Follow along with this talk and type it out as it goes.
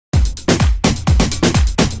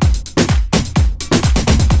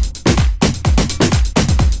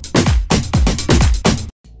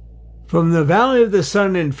From the Valley of the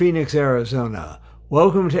Sun in Phoenix, Arizona,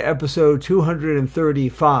 welcome to episode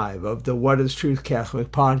 235 of the What is Truth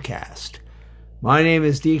Catholic podcast. My name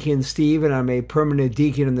is Deacon Steve, and I'm a permanent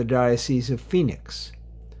deacon in the Diocese of Phoenix.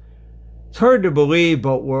 It's hard to believe,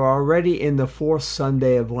 but we're already in the fourth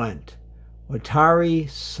Sunday of Lent, Laetare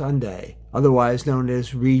Sunday, otherwise known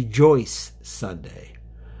as Rejoice Sunday.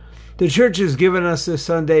 The Church has given us this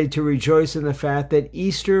Sunday to rejoice in the fact that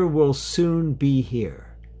Easter will soon be here.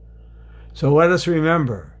 So let us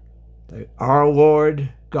remember that our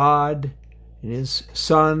Lord God and His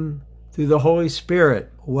Son, through the Holy Spirit,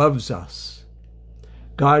 loves us.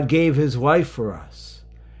 God gave His life for us,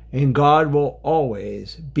 and God will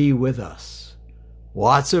always be with us.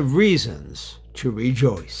 Lots of reasons to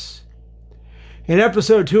rejoice. In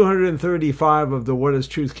episode 235 of the What is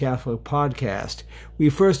Truth Catholic podcast, we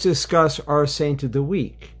first discuss our Saint of the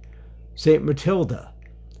Week, Saint Matilda,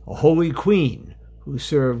 a holy queen who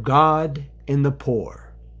served God and the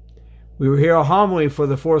poor. We will hear a homily for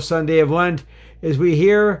the fourth Sunday of Lent as we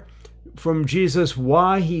hear from Jesus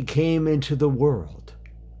why He came into the world.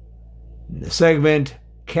 In the segment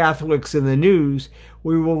Catholics in the News,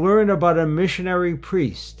 we will learn about a missionary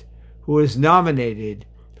priest who is nominated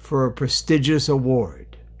for a prestigious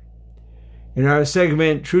award. In our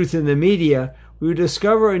segment Truth in the Media, we will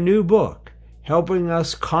discover a new book helping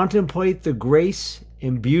us contemplate the grace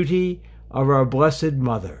and beauty of our Blessed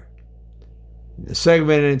Mother. In the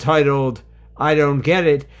segment entitled I Don't Get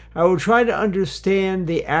It, I will try to understand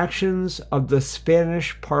the actions of the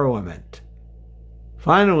Spanish Parliament.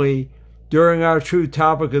 Finally, during our Truth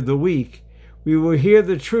Topic of the Week, we will hear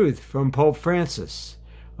the truth from Pope Francis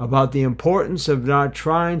about the importance of not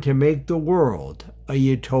trying to make the world a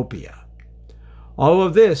utopia. All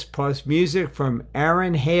of this plus music from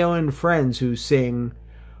Aaron Hale and friends who sing,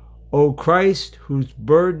 O Christ, whose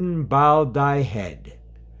burden bowed thy head.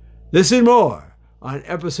 This and more on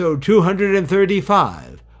episode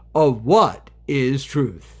 235 of What is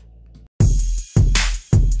Truth?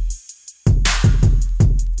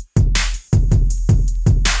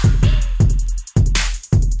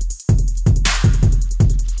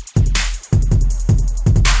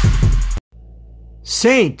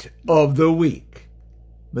 Saint of the Week.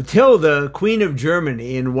 Matilda, Queen of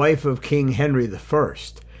Germany and wife of King Henry I,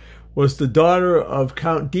 was the daughter of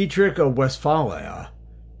Count Dietrich of Westphalia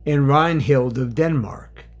and Reinhild of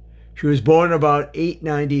Denmark. She was born about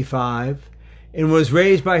 895 and was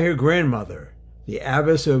raised by her grandmother, the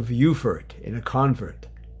Abbess of Eufort, in a convent.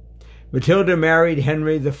 Matilda married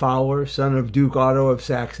Henry the Fowler, son of Duke Otto of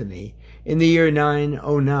Saxony, in the year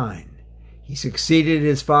 909. He succeeded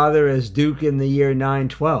his father as Duke in the year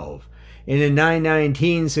 912, and in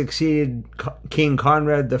 919 succeeded King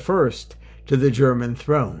Conrad I to the German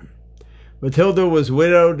throne. Matilda was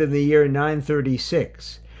widowed in the year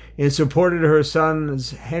 936 and supported her son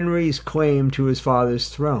Henry's claim to his father's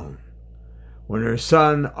throne. When her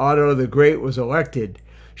son Otto the Great was elected,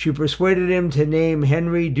 she persuaded him to name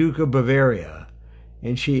Henry Duke of Bavaria,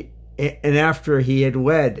 and after he had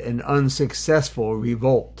led an unsuccessful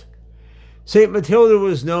revolt. St. Matilda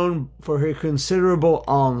was known for her considerable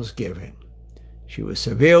almsgiving. She was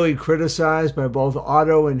severely criticized by both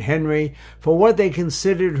Otto and Henry for what they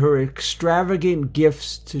considered her extravagant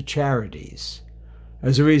gifts to charities.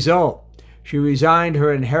 As a result, she resigned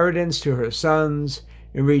her inheritance to her sons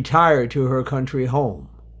and retired to her country home.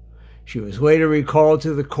 She was later recalled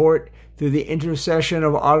to the court through the intercession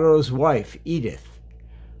of Otto's wife, Edith.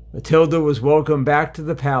 Matilda was welcomed back to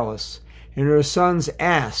the palace, and her sons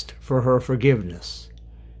asked for her forgiveness.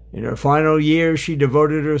 In her final years, she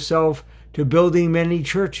devoted herself to building many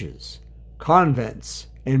churches, convents,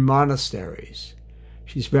 and monasteries.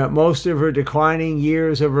 She spent most of her declining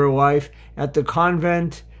years of her life at the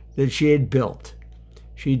convent that she had built.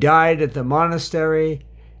 She died at the monastery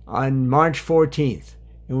on March 14th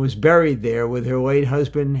and was buried there with her late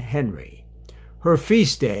husband Henry. Her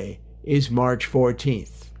feast day is March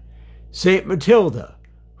 14th. Saint Matilda,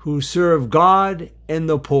 who served God and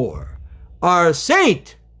the poor, our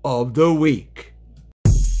Saint of the Week.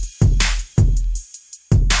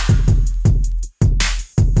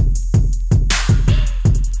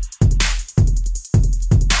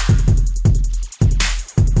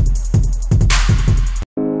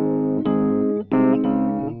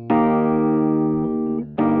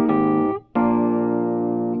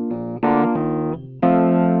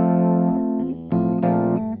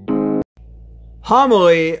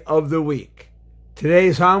 Homily of the Week.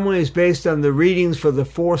 Today's homily is based on the readings for the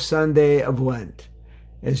fourth Sunday of Lent,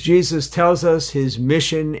 as Jesus tells us His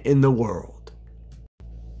mission in the world.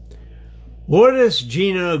 Lourdes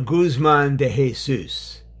Gina Guzman de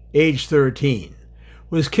Jesus, age 13,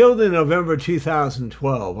 was killed in November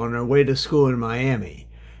 2012 on her way to school in Miami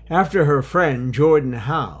after her friend, Jordan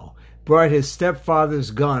Howe, brought his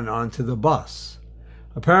stepfather's gun onto the bus.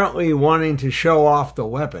 Apparently wanting to show off the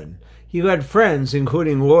weapon, he let friends,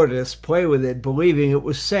 including Lourdes, play with it, believing it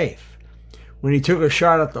was safe. When he took a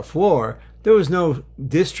shot at the floor, there was no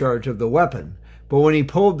discharge of the weapon, but when he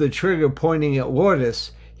pulled the trigger pointing at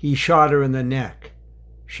Lourdes, he shot her in the neck.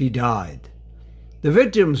 She died. The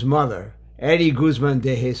victim's mother, Addie Guzman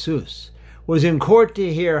de Jesus, was in court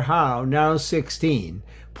to hear Howe, now 16,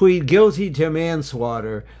 plead guilty to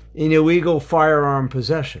manslaughter in illegal firearm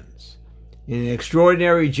possessions. In an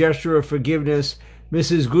extraordinary gesture of forgiveness,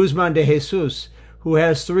 Mrs. Guzman de Jesus, who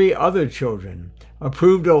has 3 other children,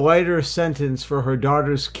 approved a lighter sentence for her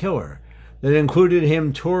daughter's killer that included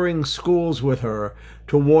him touring schools with her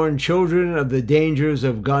to warn children of the dangers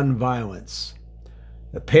of gun violence.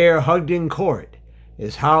 The pair hugged in court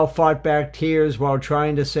as Howe fought back tears while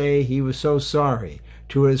trying to say he was so sorry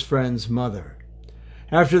to his friend's mother.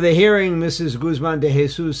 After the hearing, Mrs. Guzman de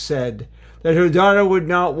Jesus said that her daughter would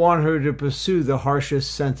not want her to pursue the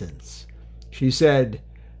harshest sentence. She said,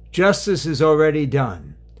 "Justice is already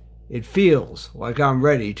done. It feels like I'm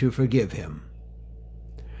ready to forgive him."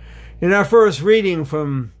 In our first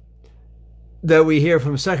reading that we hear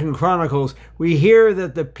from 2 Chronicles, we hear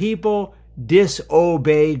that the people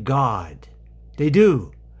disobey God. They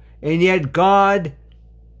do. And yet God,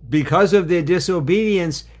 because of their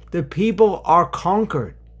disobedience, the people are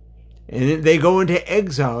conquered. And they go into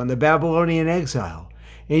exile, in the Babylonian exile.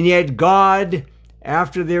 And yet God,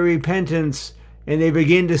 after their repentance, and they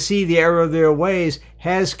begin to see the error of their ways,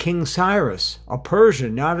 has King Cyrus, a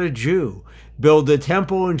Persian, not a Jew, build a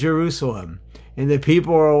temple in Jerusalem. And the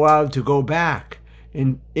people are allowed to go back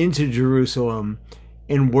into Jerusalem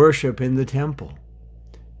and worship in the temple.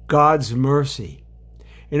 God's mercy.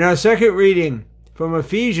 In our second reading from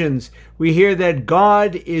Ephesians, we hear that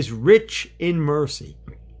God is rich in mercy.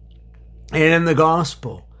 And in the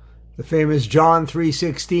gospel, the famous John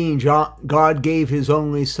 3:16, God gave his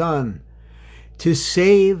only Son to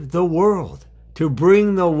save the world, to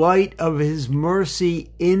bring the light of his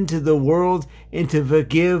mercy into the world and to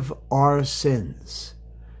forgive our sins.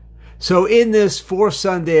 So in this fourth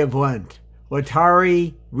Sunday of Lent,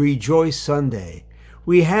 Laetare Rejoice Sunday,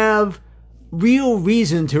 we have real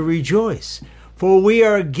reason to rejoice, for we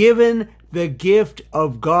are given the gift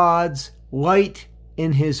of God's light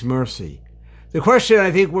in his mercy. The question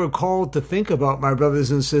I think we're called to think about, my brothers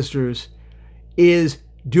and sisters, is,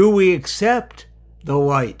 do we accept the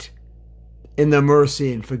light in the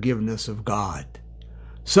mercy and forgiveness of God?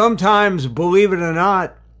 Sometimes, believe it or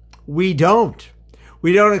not, we don't.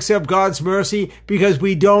 We don't accept God's mercy because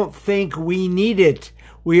we don't think we need it.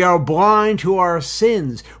 We are blind to our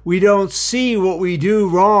sins. We don't see what we do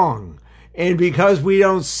wrong. And because we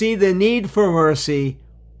don't see the need for mercy,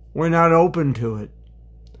 we're not open to it.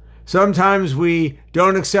 Sometimes we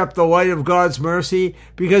don't accept the light of God's mercy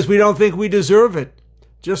because we don't think we deserve it.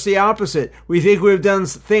 Just the opposite. We think we've done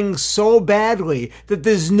things so badly that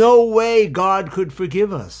there's no way God could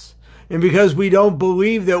forgive us. And because we don't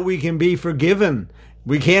believe that we can be forgiven,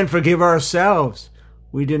 we can't forgive ourselves,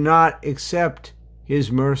 we do not accept his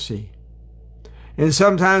mercy. And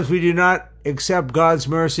sometimes we do not accept God's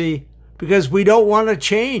mercy because we don't want to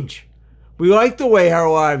change. We like the way our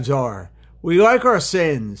lives are. We like our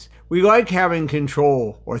sins. We like having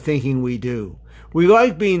control, or thinking we do. We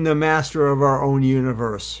like being the master of our own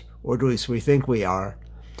universe, or at least we think we are.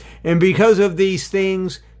 And because of these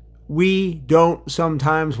things, we don't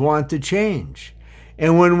sometimes want to change.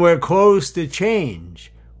 And when we're closed to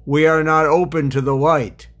change, we are not open to the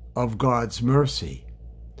light of God's mercy.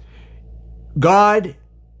 God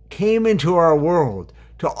came into our world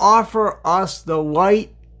to offer us the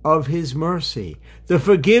light of his mercy, the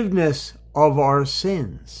forgiveness of our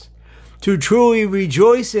sins. To truly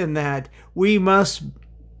rejoice in that, we must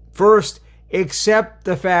first accept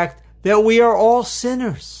the fact that we are all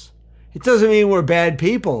sinners. It doesn't mean we're bad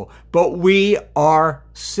people, but we are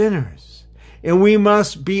sinners. And we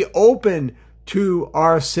must be open to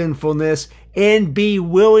our sinfulness and be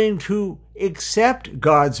willing to accept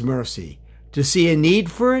God's mercy, to see a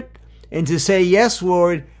need for it, and to say, yes,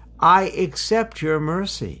 Lord, I accept your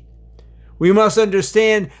mercy. We must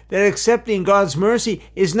understand that accepting God's mercy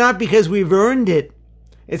is not because we've earned it.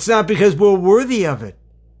 It's not because we're worthy of it,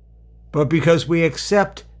 but because we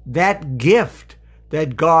accept that gift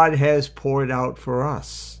that God has poured out for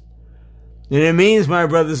us. And it means, my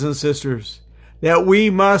brothers and sisters, that we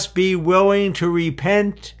must be willing to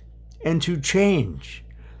repent and to change.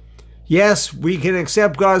 Yes, we can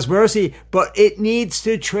accept God's mercy, but it needs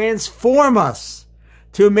to transform us,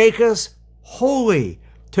 to make us holy,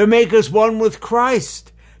 to make us one with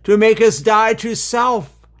Christ, to make us die to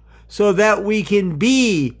self, so that we can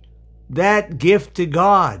be that gift to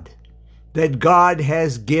God that God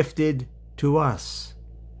has gifted to us.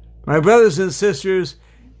 My brothers and sisters,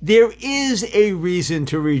 there is a reason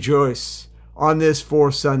to rejoice on this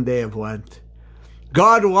fourth Sunday of Lent.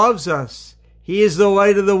 God loves us. He is the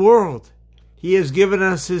light of the world. He has given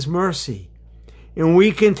us His mercy. And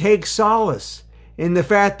we can take solace in the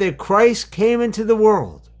fact that Christ came into the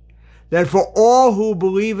world, that for all who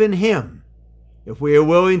believe in Him, if we are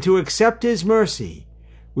willing to accept His mercy,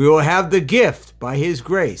 we will have the gift, by His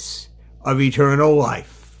grace, of eternal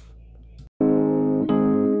life.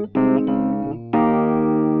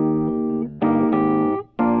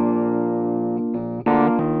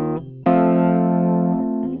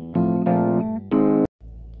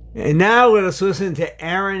 And now let us listen to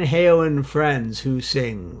Aaron Hale and Friends, who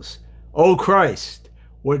sings, "O Christ,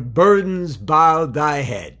 what burdens bowed thy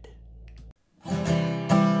head."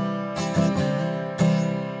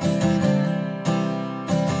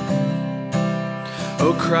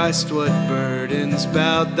 O Christ, what burdens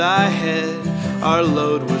bowed thy head, our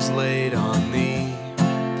load was laid on thee.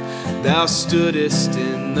 Thou stoodest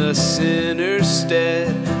in the sinner's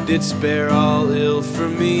stead, didst bear all ill for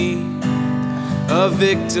me. A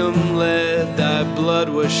victim led, thy blood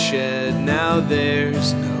was shed, now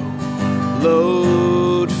there's no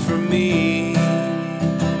load for me.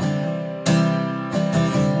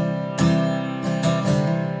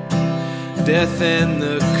 Death and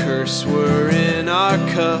the curse were in our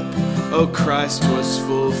cup, O Christ was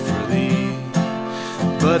full for thee.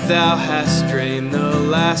 But thou hast drained the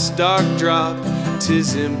last dark drop,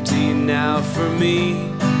 'tis empty now for me.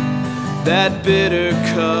 That bitter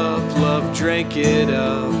cup, love drank it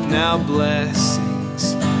up, now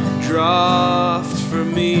blessings draught for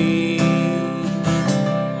me.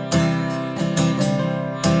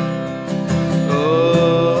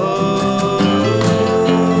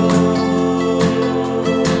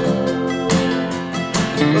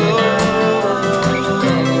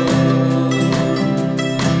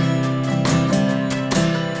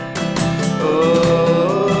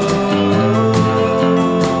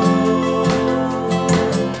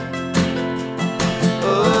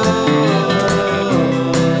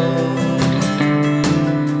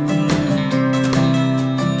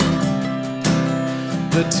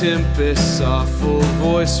 Tempest's awful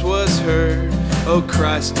voice was heard, O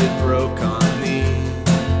Christ, it broke on thee.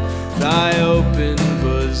 Thy open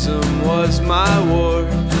bosom was my ward,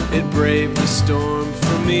 it braved the storm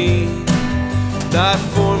for me. Thy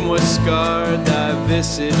form was scarred, thy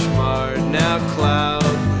visage marred, now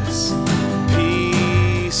cloudless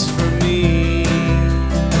peace for me.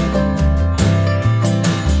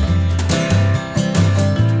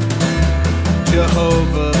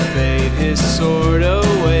 Jehovah bade his sword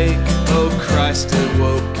awake, O Christ, it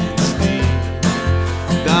woke against thee.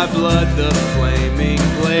 Thy blood the flaming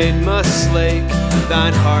blade must slake,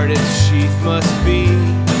 thine heart its sheath must be.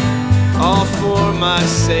 All for my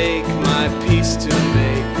sake, my peace to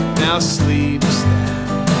make, now sleeps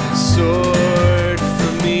that sword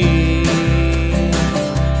for me.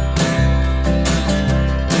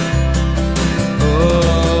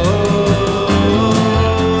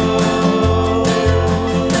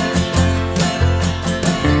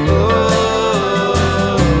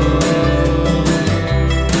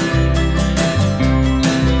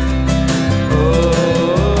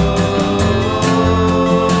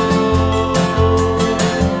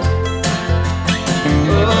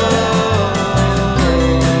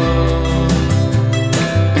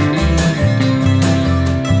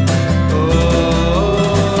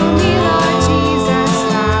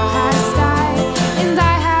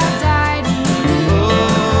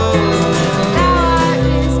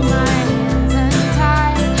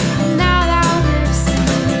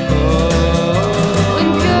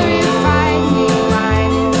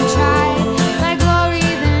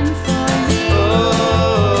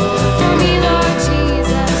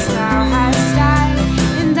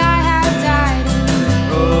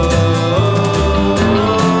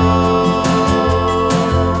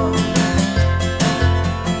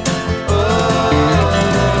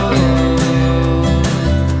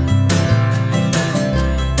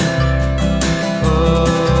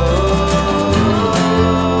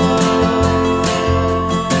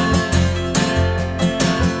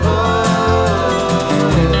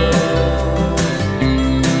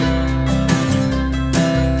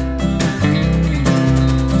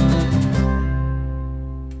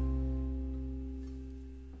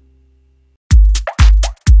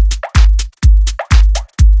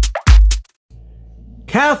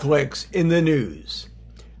 Catholics in the news.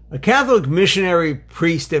 A Catholic missionary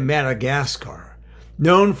priest in Madagascar,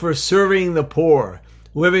 known for serving the poor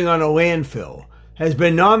living on a landfill, has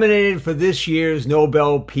been nominated for this year's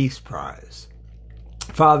Nobel Peace Prize.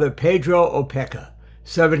 Father Pedro Opeka,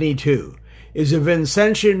 72, is a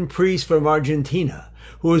Vincentian priest from Argentina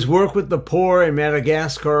who has worked with the poor in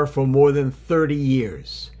Madagascar for more than 30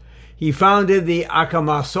 years. He founded the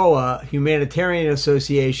Akamassola Humanitarian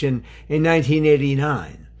Association in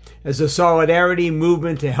 1989 as a solidarity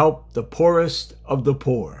movement to help the poorest of the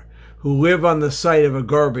poor who live on the site of a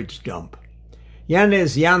garbage dump.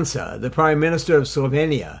 Janez Janša, the Prime Minister of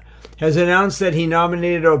Slovenia, has announced that he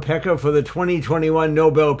nominated Opeka for the 2021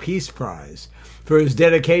 Nobel Peace Prize for his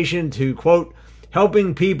dedication to, quote,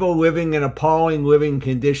 helping people living in appalling living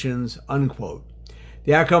conditions, unquote.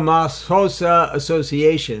 The Akamassola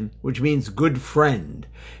Association, which means good friend,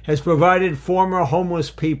 has provided former homeless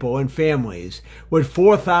people and families with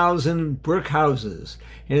 4,000 brick houses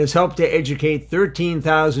and has helped to educate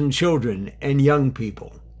 13,000 children and young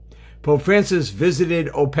people. Pope Francis visited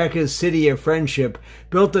Opeka's city of friendship,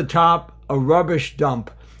 built atop a rubbish dump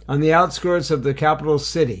on the outskirts of the capital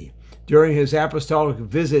city during his apostolic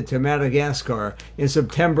visit to Madagascar in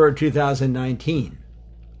September 2019.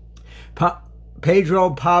 Pedro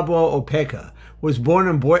Pablo Opeka was born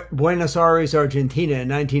in Buenos Aires, Argentina in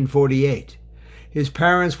 1948. His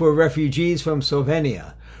parents were refugees from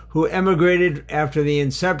Slovenia who emigrated after the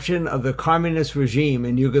inception of the communist regime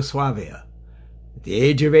in Yugoslavia. At the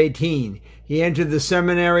age of 18, he entered the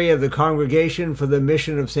seminary of the Congregation for the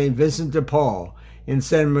Mission of St. Vincent de Paul in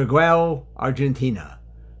San Miguel, Argentina.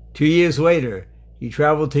 2 years later, he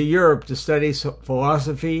traveled to Europe to study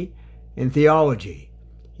philosophy and theology.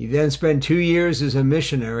 He then spent 2 years as a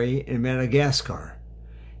missionary in Madagascar.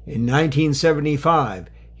 In 1975,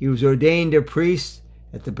 he was ordained a priest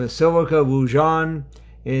at the Basilica of Lujan,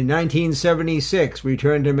 and in 1976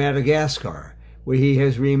 returned to Madagascar, where he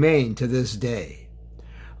has remained to this day.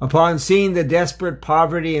 Upon seeing the desperate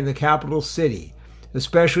poverty in the capital city,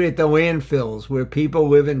 especially at the landfills where people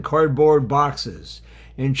live in cardboard boxes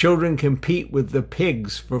and children compete with the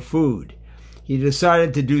pigs for food, he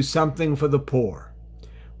decided to do something for the poor.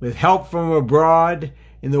 With help from abroad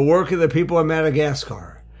and the work of the people of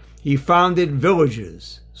Madagascar, he founded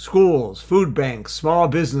villages, schools, food banks, small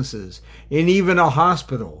businesses, and even a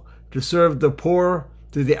hospital to serve the poor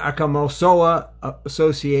through the Akamassola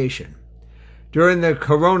Association. During the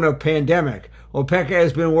corona pandemic, Opeka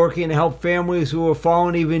has been working to help families who have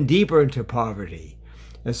fallen even deeper into poverty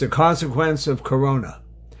as a consequence of corona.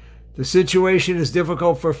 The situation is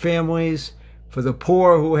difficult for families, for the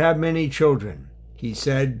poor who have many children. He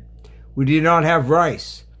said, "We do not have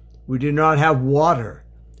rice. We do not have water.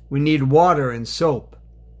 We need water and soap."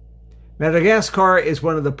 Madagascar is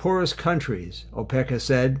one of the poorest countries, Opeka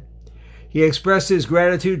said. He expressed his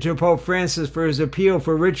gratitude to Pope Francis for his appeal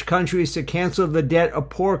for rich countries to cancel the debt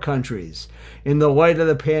of poor countries in the light of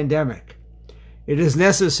the pandemic. "It is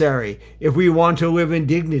necessary if we want to live in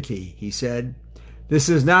dignity," he said. This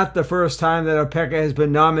is not the first time that Opeka has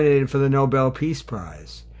been nominated for the Nobel Peace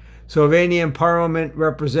Prize. Slovenian Parliament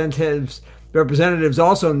representatives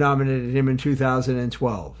also nominated him in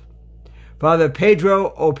 2012. Father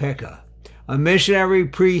Pedro Opeka, a missionary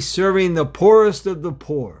priest serving the poorest of the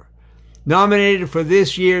poor, nominated for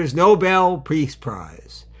this year's Nobel Peace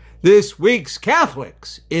Prize. This week's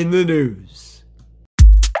Catholics in the News.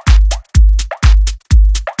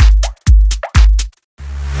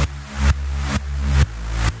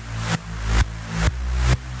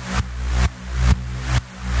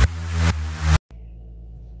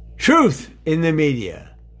 Truth in the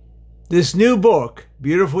Media. This new book,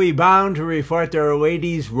 beautifully bound to reflect Our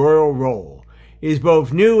Lady's royal role, is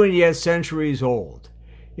both new and yet centuries old.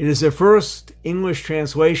 It is the first English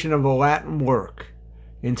translation of a Latin work,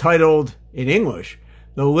 entitled, in English,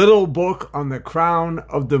 The Little Book on the Crown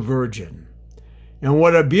of the Virgin. And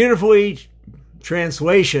what a beautifully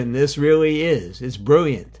translation this really is. It's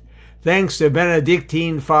brilliant. Thanks to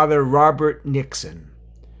Benedictine Father Robert Nixon.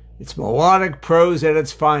 It's melodic prose at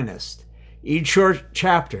its finest. Each short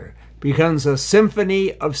chapter becomes a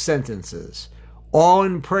symphony of sentences, all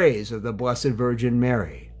in praise of the Blessed Virgin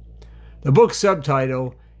Mary. The book's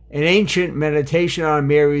subtitle, An Ancient Meditation on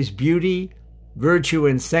Mary's Beauty, Virtue,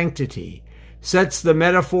 and Sanctity, sets the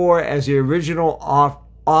metaphor as the original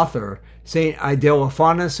author, St.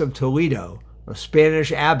 Ildefonso of Toledo, a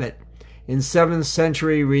Spanish abbot and 7th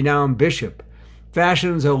century renowned bishop,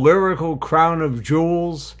 fashions a lyrical crown of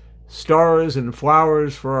jewels, stars, and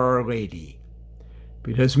flowers for Our Lady.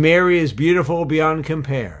 Because Mary is beautiful beyond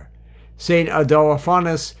compare, St.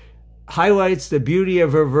 Ildefonso highlights the beauty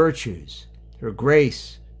of her virtues, her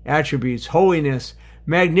grace, attributes, holiness,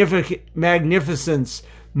 magnificence,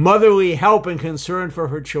 motherly help and concern for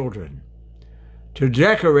her children. To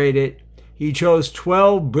decorate it, he chose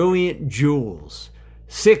 12 brilliant jewels,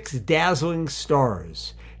 6 dazzling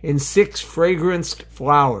stars, and 6 fragranced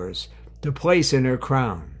flowers to place in her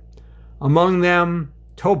crown. Among them,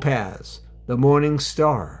 topaz, the morning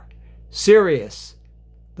star, Sirius,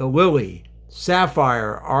 the lily,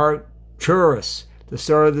 sapphire, Arcturus, the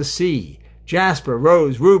star of the sea, jasper,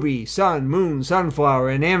 rose, ruby, sun, moon, sunflower,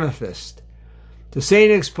 and amethyst. The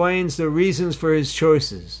saint explains the reasons for his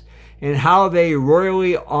choices and how they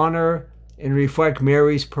royally honor and reflect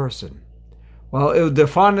Mary's person. While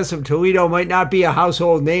Ildefonsus of Toledo might not be a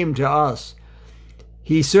household name to us,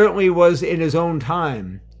 he certainly was in his own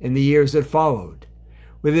time in the years that followed.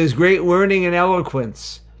 With his great learning and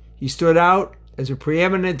eloquence, he stood out as a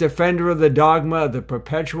preeminent defender of the dogma of the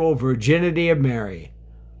perpetual virginity of Mary,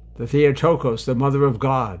 the Theotokos, the Mother of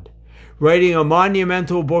God, writing a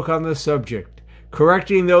monumental book on the subject,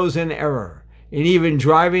 correcting those in error, and even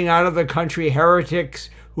driving out of the country heretics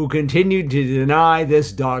who continued to deny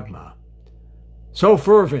this dogma. So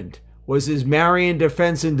fervent was his Marian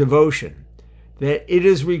defense and devotion that it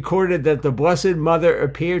is recorded that the Blessed Mother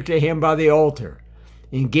appeared to him by the altar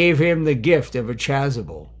and gave him the gift of a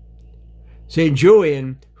chasuble. St.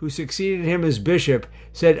 Julian, who succeeded him as bishop,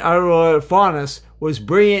 said Ildefonsus was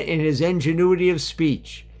brilliant in his ingenuity of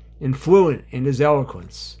speech and fluent in his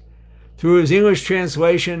eloquence. Through his English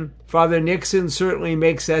translation, Father Nixon certainly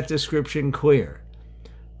makes that description clear.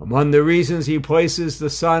 Among the reasons he places the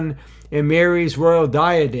sun in Mary's royal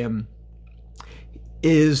diadem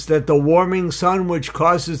is that the warming sun which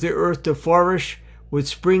causes the earth to flourish with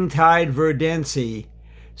springtide verdancy,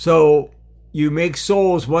 so you make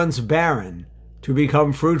souls once barren to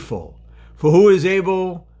become fruitful. For who is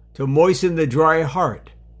able to moisten the dry heart,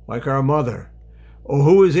 like our mother? Or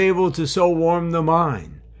who is able to so warm the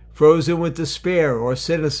mind, frozen with despair or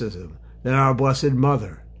cynicism, than our Blessed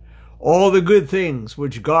Mother? All the good things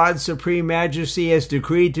which God's supreme majesty has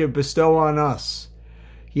decreed to bestow on us,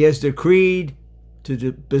 he has decreed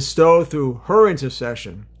to bestow through her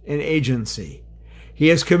intercession and agency. He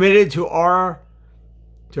has committed to her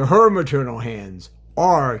maternal hands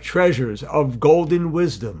are treasures of golden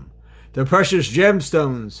wisdom, the precious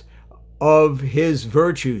gemstones of his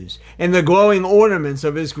virtues, and the glowing ornaments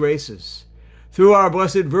of his graces. Through our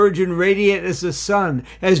Blessed Virgin, radiant as the sun,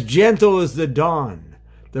 as gentle as the dawn,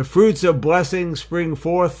 the fruits of blessing spring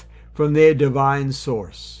forth from their divine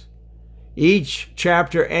source. Each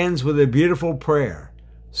chapter ends with a beautiful prayer,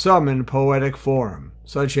 some in poetic form,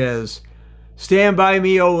 such as, "Stand by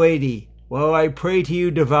me, O Lady, while I pray to you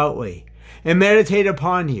devoutly, and meditate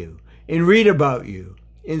upon you, and read about you,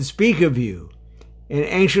 and speak of you, and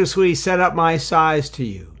anxiously set up my sighs to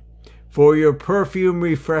you. For your perfume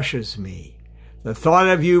refreshes me. The thought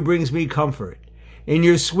of you brings me comfort, and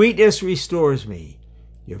your sweetness restores me.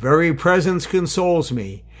 Your very presence consoles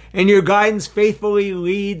me, and your guidance faithfully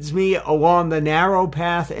leads me along the narrow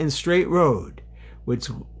path and straight road, which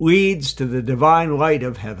leads to the divine light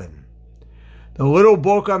of heaven." The little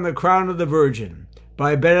book on the crown of the Virgin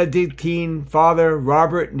by Benedictine Father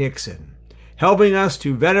Robert Nixon, helping us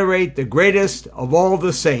to venerate the greatest of all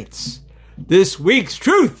the saints. This week's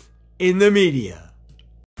Truth in the Media.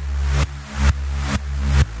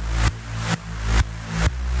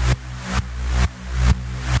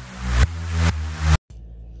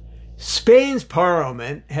 Spain's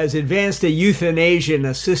parliament has advanced a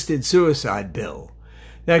euthanasia-assisted suicide bill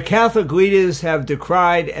that Catholic leaders have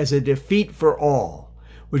decried as a defeat for all,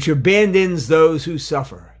 which abandons those who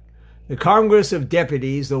suffer. The Congress of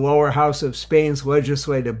Deputies, the lower house of Spain's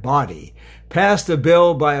legislative body, passed the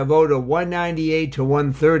bill by a vote of 198 to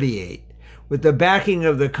 138, with the backing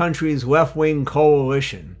of the country's left-wing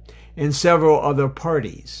coalition and several other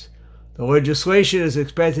parties. The legislation is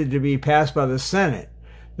expected to be passed by the Senate,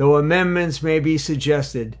 though amendments may be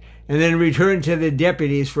suggested, and then returned to the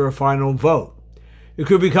deputies for a final vote. It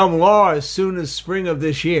could become law as soon as spring of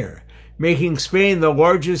this year, making Spain the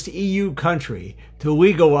largest EU country to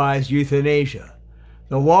legalize euthanasia.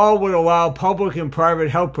 The law would allow public and private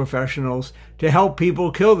health professionals to help people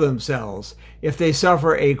kill themselves if they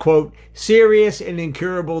suffer a, quote, serious and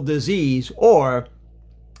incurable disease or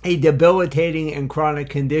a debilitating and chronic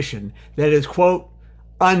condition that is, quote,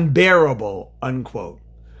 unbearable, unquote.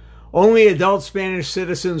 Only adult Spanish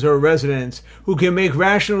citizens or residents who can make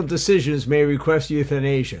rational decisions may request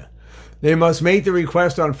euthanasia. They must make the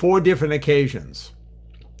request on 4 different occasions.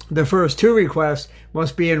 The first 2 requests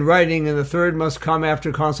must be in writing, and the third must come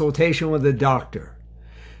after consultation with a doctor.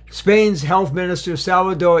 Spain's health minister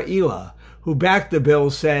Salvador Illa, who backed the bill,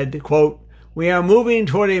 said, quote, we are moving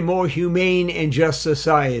toward a more humane and just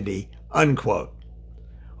society, unquote.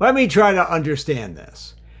 Let me try to understand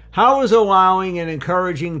this. How is allowing and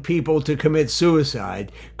encouraging people to commit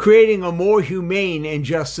suicide creating a more humane and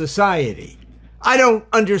just society? I don't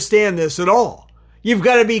understand this at all. You've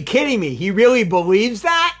got to be kidding me. He really believes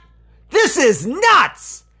that? This is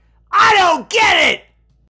nuts! I don't get it!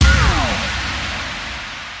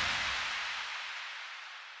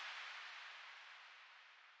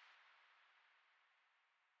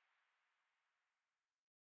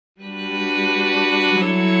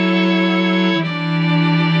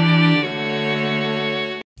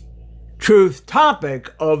 Truth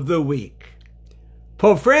topic of the week.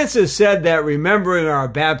 Pope Francis said that remembering our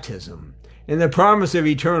baptism and the promise of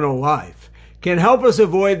eternal life can help us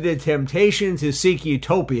avoid the temptation to seek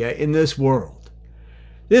utopia in this world.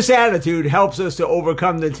 This attitude helps us to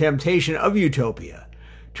overcome the temptation of utopia,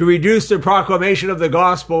 to reduce the proclamation of the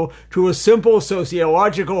gospel to a simple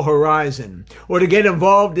sociological horizon, or to get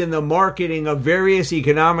involved in the marketing of various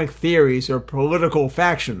economic theories or political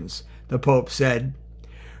factions, the Pope said.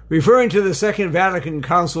 Referring to the Second Vatican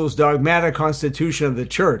Council's dogmatic constitution of the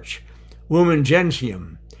Church, Lumen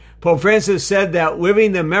Gentium, Pope Francis said that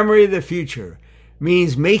living the memory of the future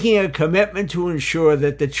means making a commitment to ensure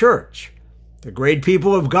that the Church, the great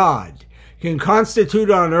people of God, can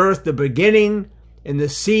constitute on earth the beginning and the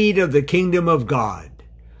seed of the kingdom of God.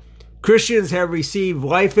 Christians have received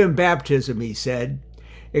life in baptism, he said,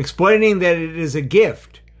 explaining that it is a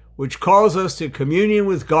gift which calls us to communion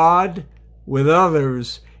with God, with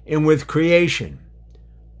others, and with creation.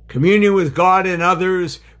 Communion with God and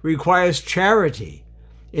others requires charity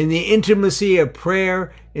in the intimacy of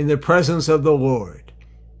prayer in the presence of the Lord.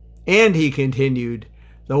 And, he continued,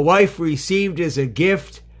 the life received as a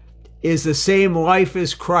gift is the same life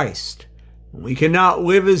as Christ. We cannot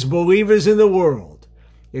live as believers in the world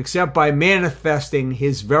except by manifesting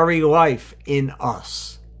his very life in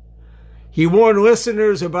us. He warned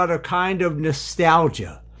listeners about a kind of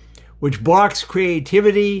nostalgia which blocks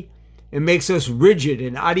creativity and makes us rigid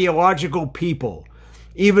and ideological people,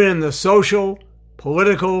 even in the social,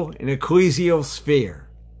 political, and ecclesial sphere.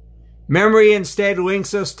 Memory instead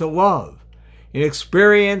links us to love and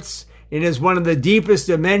experience and is one of the deepest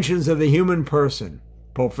dimensions of the human person,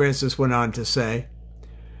 Pope Francis went on to say.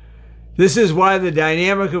 This is why the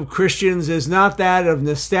dynamic of Christians is not that of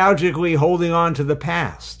nostalgically holding on to the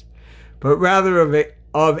past, but rather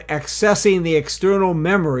of accessing the external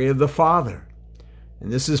memory of the Father.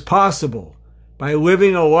 And this is possible by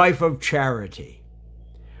living a life of charity.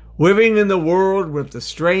 Living in the world with the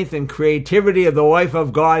strength and creativity of the life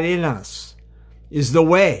of God in us is the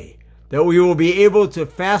way that we will be able to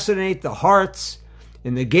fascinate the hearts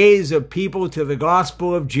and the gaze of people to the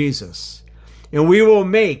gospel of Jesus. And we will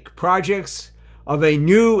make projects of a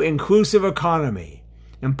new inclusive economy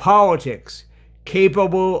and politics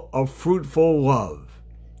capable of fruitful love.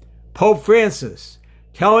 Pope Francis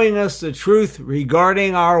telling us the truth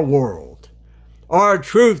regarding our world. Our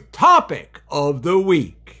truth topic of the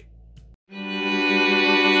week.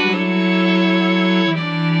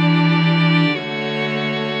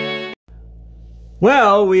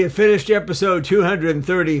 Well, we have finished episode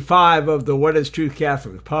 235 of the What is Truth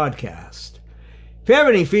Catholic podcast. If you have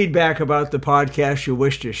any feedback about the podcast you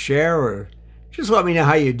wish to share, or just let me know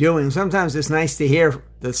how you're doing. Sometimes it's nice to hear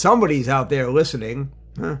that somebody's out there listening,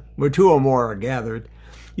 where two or more are gathered.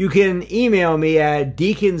 You can email me at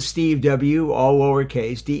deaconstevew, all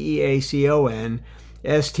lowercase,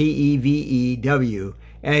 DeaconStevew,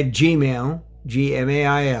 at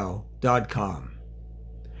gmail.com.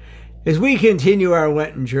 As we continue our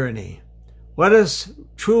Lenten journey, let us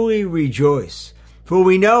truly rejoice, for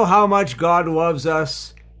we know how much God loves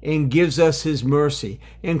us and gives us his mercy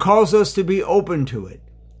and calls us to be open to it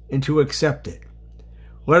and to accept it.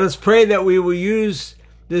 Let us pray that we will use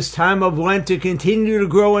this time of Lent to continue to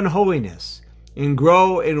grow in holiness and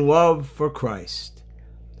grow in love for Christ.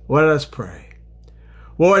 Let us pray.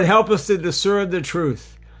 Lord, help us to discern the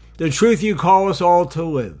truth you call us all to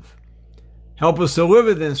live. Help us to live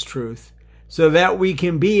in this truth so that we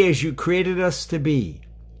can be as you created us to be,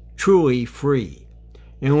 truly free.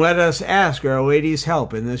 And let us ask Our Lady's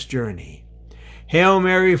help in this journey. Hail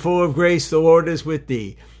Mary, full of grace, the Lord is with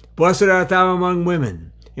thee. Blessed art thou among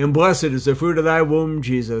women, and blessed is the fruit of thy womb,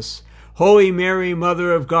 Jesus. Holy Mary,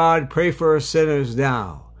 Mother of God, pray for us sinners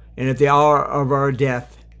now, and at the hour of our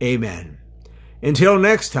death. Amen. Until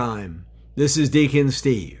next time, this is Deacon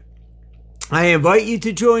Steve. I invite you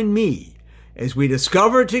to join me as we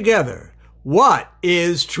discover together what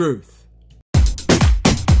is truth.